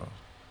sound, bro.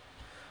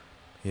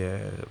 Yeah,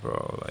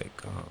 bro. Like,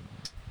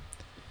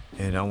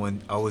 and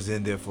I was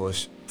in there for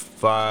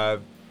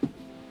 5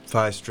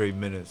 straight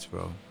minutes,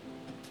 bro.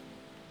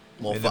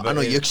 Well, And I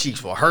know your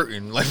cheeks were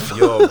hurting. Like,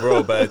 Yo,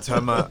 bro. By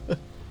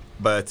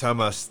the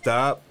time I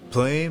stopped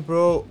playing,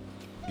 bro,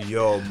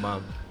 yo, my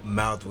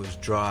mouth was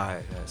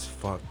dry as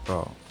fuck,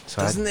 bro.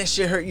 So doesn't that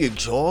shit hurt your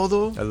jaw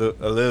though? a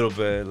little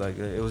bit, like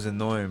it was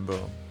annoying,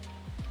 bro.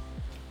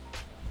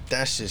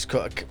 That's just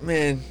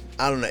man.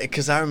 I don't know,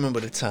 cause I remember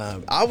the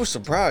time. I was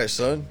surprised,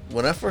 son.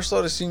 When I first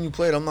started seeing you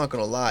play it, I'm not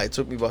gonna lie, it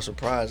took me by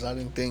surprise. I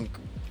didn't think,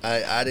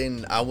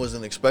 I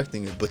wasn't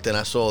expecting it. But then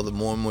I saw the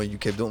more and more you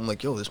kept doing. I'm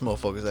like, yo, this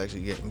motherfucker's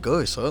actually getting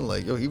good, son.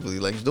 Like, yo, he really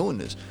likes doing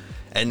this.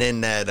 And then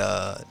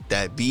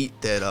that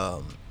beat that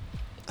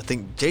I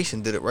think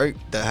Jason did it right.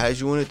 That has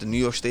you in it, the New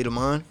York State of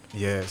Mind.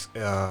 Yes.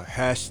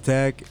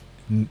 Hashtag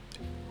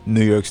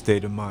New York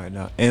State of Mind,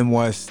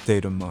 NY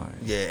State of Mind.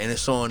 Yeah, and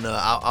it's on.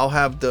 I'll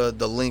have the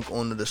link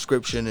on the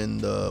description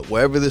and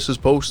wherever this is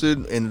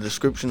posted in the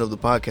description of the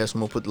podcast.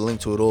 I'm gonna put the link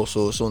to it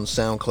also. It's on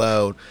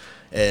SoundCloud,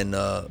 and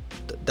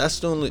that's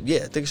the only. Yeah,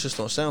 I think it's just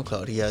on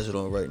SoundCloud. He has it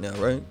on right now,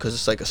 right? Because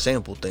it's like a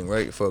sample thing,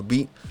 right, for a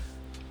beat.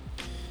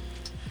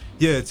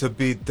 Yeah, it's a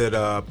beat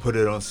that put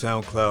it on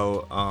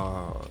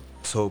SoundCloud,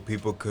 so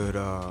people could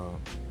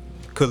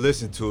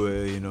listen to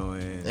it, you know,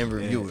 And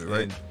review it,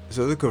 right?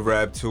 So they could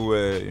rap to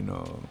it, you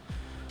know.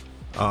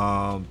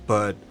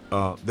 But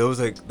there was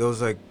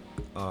like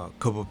a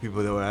couple of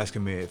people that were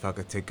asking me if I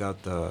could take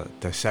out the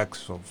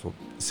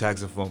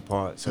saxophone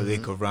part so they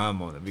could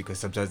rhyme on it, because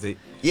sometimes they.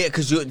 Yeah,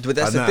 but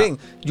that's the thing.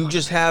 You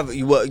just have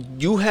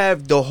you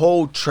have the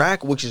whole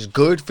track, which is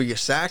good for your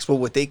sax. But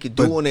what they could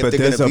do on it, if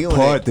they're gonna be on it. But there's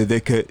a part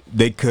that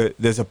they could.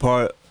 There's a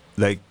part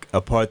like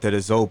a part that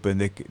is open.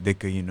 They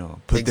could you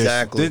know put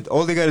exactly.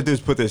 All they gotta do is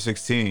put their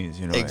 16s,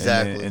 you know,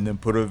 exactly, and then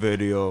put a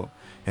video,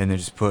 and then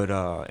just put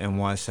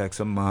NY Sex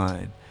of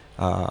Mine,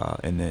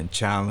 and then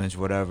challenge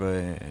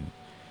whatever,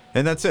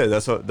 and that's it.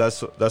 That's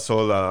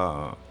all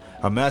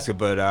I'm asking.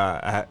 But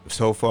I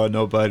so far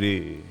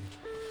nobody.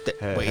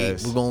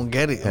 Wait, we're gonna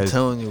get it. I'm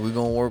telling you, we're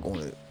gonna work on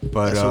it.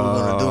 But that's what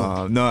we're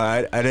gonna do. No,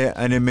 I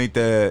didn't make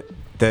that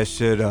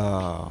shit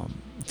to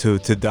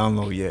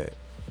download yet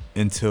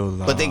until.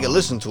 But they can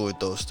listen to it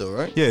though, still,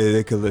 right? Yeah,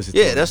 they can listen.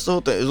 Yeah, that's the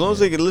whole thing. As long as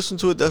they can listen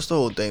to it, that's the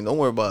whole thing. Don't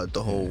worry about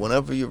the whole.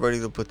 Whenever you're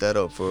ready to put that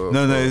up for.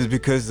 No, it's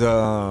because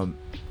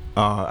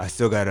I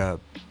still gotta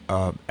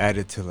add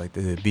it to like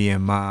the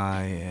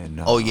BMI and.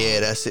 Oh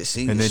yeah, that's it.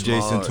 See, and then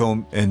smart.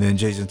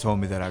 Jason told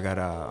me that I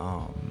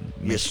gotta.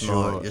 You're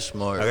smart. You're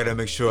smart. I gotta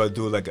make sure I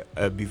do like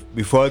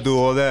before I do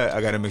all that.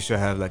 I gotta make sure I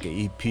have like an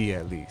EP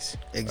at least.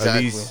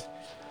 Exactly. At least,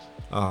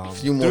 a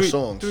few more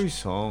songs. 3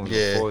 songs.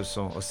 Yeah. 4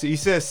 songs. See, he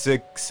said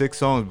six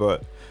songs,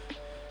 but.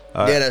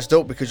 Yeah, that's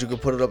dope because you can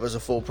put it up as a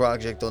full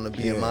project on the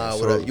BMI. Yeah, or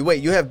whatever.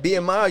 You have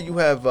BMI or you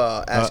have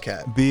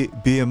ASCAP?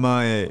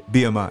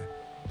 BMI.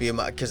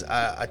 BMI, because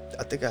I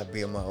think I have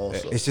BMI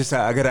also. It's just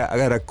I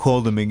gotta call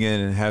them again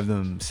and have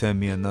them send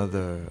me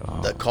another.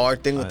 The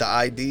card thing with the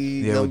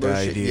ID number. With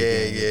the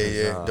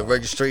ID Yeah. The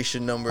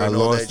registration number and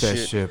all that shit. I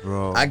lost that shit,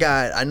 bro. I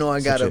got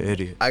an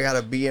idiot. I got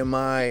a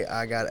BMI.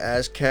 I got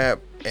ASCAP,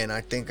 and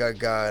I think I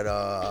got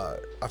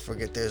I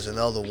forget. There's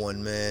another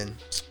one, man.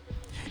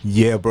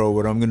 Yeah, bro.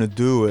 What I'm gonna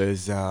do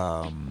is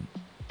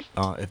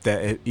if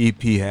that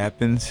EP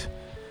happens,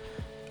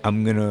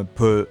 I'm gonna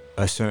put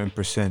a certain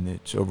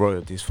percentage of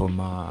royalties for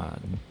my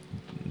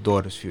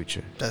daughter's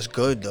future. That's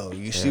good though.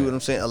 You see what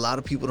I'm saying? A lot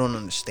of people don't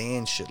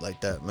understand shit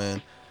like that,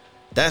 man.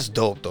 That's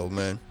dope though,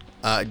 man.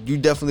 You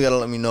definitely gotta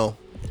let me know.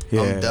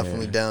 Yeah, I'm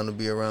definitely down to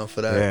be around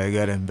for that. Yeah, I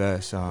gotta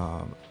invest.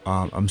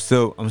 I'm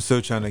still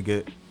trying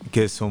to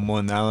get some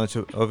more knowledge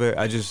of it.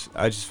 I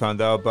just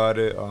found out about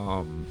it.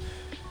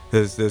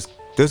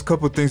 There's a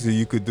couple things that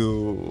you could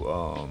do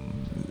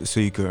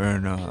so you could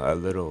earn a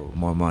little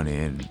more money,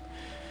 and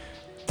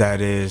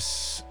that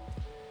is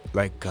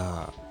like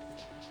a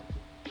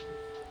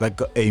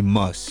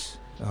must.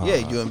 Yeah,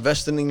 you're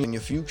investing in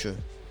your future.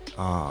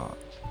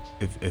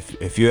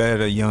 If you're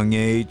at a young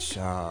age,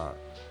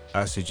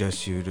 I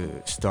suggest you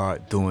to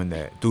start doing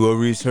that. Do a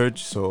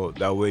research so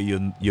that way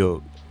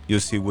you'll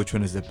see which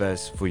one is the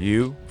best for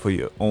you, for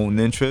your own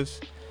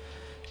interest,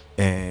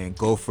 and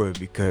go for it,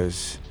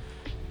 because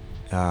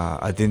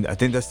I think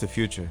that's the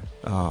future.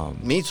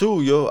 Me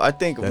too, yo. I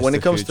think when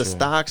it comes to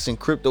stocks and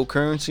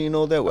cryptocurrency and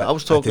all that,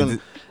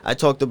 I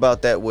talked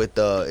about that with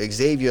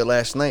Xavier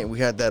last night. We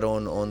had that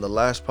on the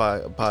last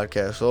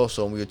podcast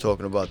also, and we were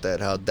talking about that,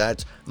 how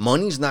that's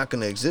money's not going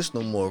to exist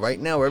no more.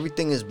 Right now,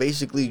 everything is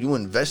basically you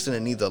investing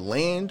in either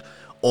land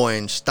or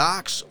in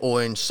stocks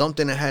or in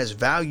something that has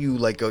value,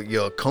 like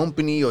your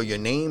company or your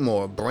name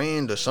or a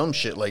brand or some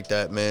shit like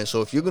that, man.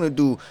 So if you're gonna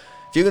do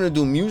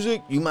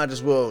music, you might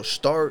as well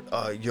start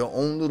your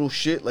own little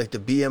shit, like the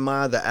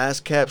BMI, the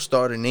ASCAP,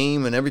 start a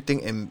name and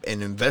everything, and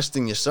invest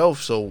in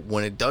yourself. So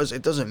when it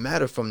doesn't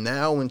matter from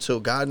now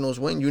until God knows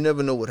when. You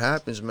never know what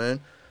happens,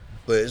 man.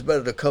 But it's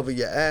better to cover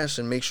your ass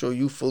and make sure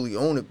you fully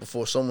own it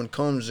before someone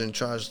comes and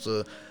tries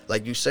to,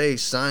 like you say,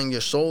 sign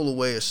your soul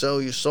away or sell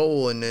your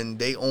soul, and then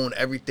they own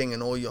everything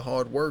and all your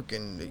hard work.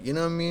 And you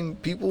know what I mean?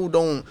 People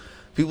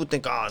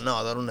think, oh,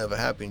 no, that'll never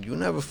happen. You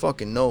never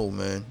fucking know,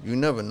 man. You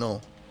never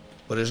know.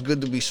 But it's good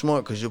to be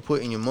smart because you're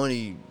putting your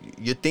money,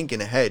 you're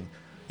thinking ahead.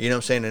 You know what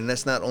I'm saying? And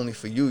that's not only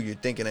for you, you're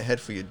thinking ahead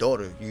for your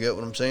daughter. You get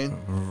what I'm saying?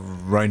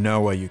 Right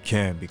now while you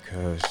can,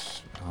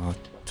 because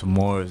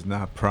tomorrow is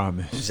not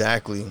promised.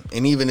 Exactly.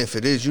 And even if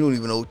it is, you don't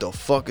even know what the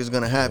fuck is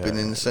going to happen,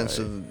 in the sense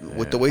of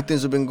with the way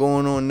things have been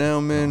going on now,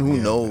 man. Who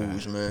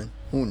knows, man?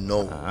 Who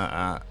knows?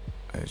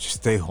 Just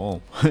stay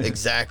home.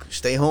 Exactly.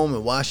 Stay home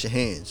and wash your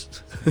hands.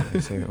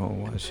 Stay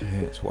home, wash your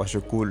hands. Wash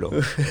your culo.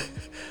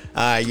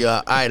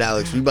 All right,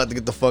 Alex. We about to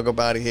get the fuck up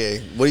out of here.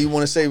 What do you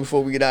want to say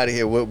before we get out of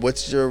here?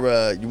 What's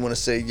your, you want to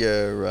say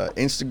your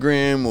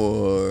Instagram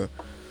or?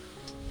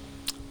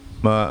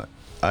 My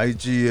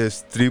IG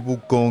is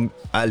Tribu con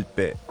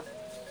Alpe.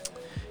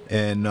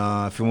 And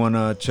if you want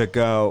to check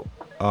out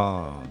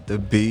the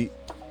beat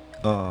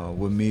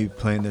with me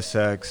playing the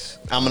sax.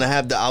 I'll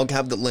have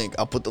the link.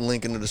 I'll put the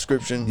link in the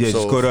description. Yeah,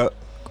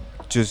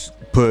 just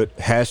put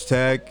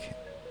hashtag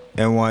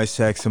NY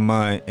Sax of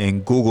Mine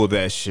and Google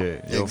that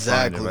shit. You'll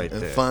exactly, find it right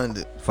and there.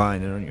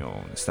 find it on your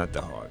own. It's not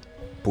that hard.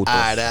 All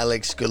right,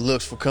 Alex. Good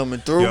looks for coming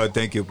through. Yo,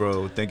 thank you,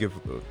 bro. Thank you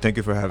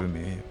for having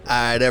me.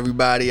 All right,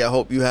 everybody. I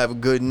hope you have a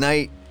good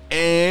night.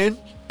 And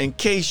in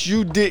case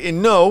you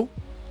didn't know,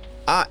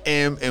 I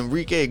am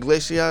Enrique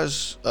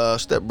Iglesias'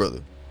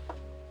 stepbrother.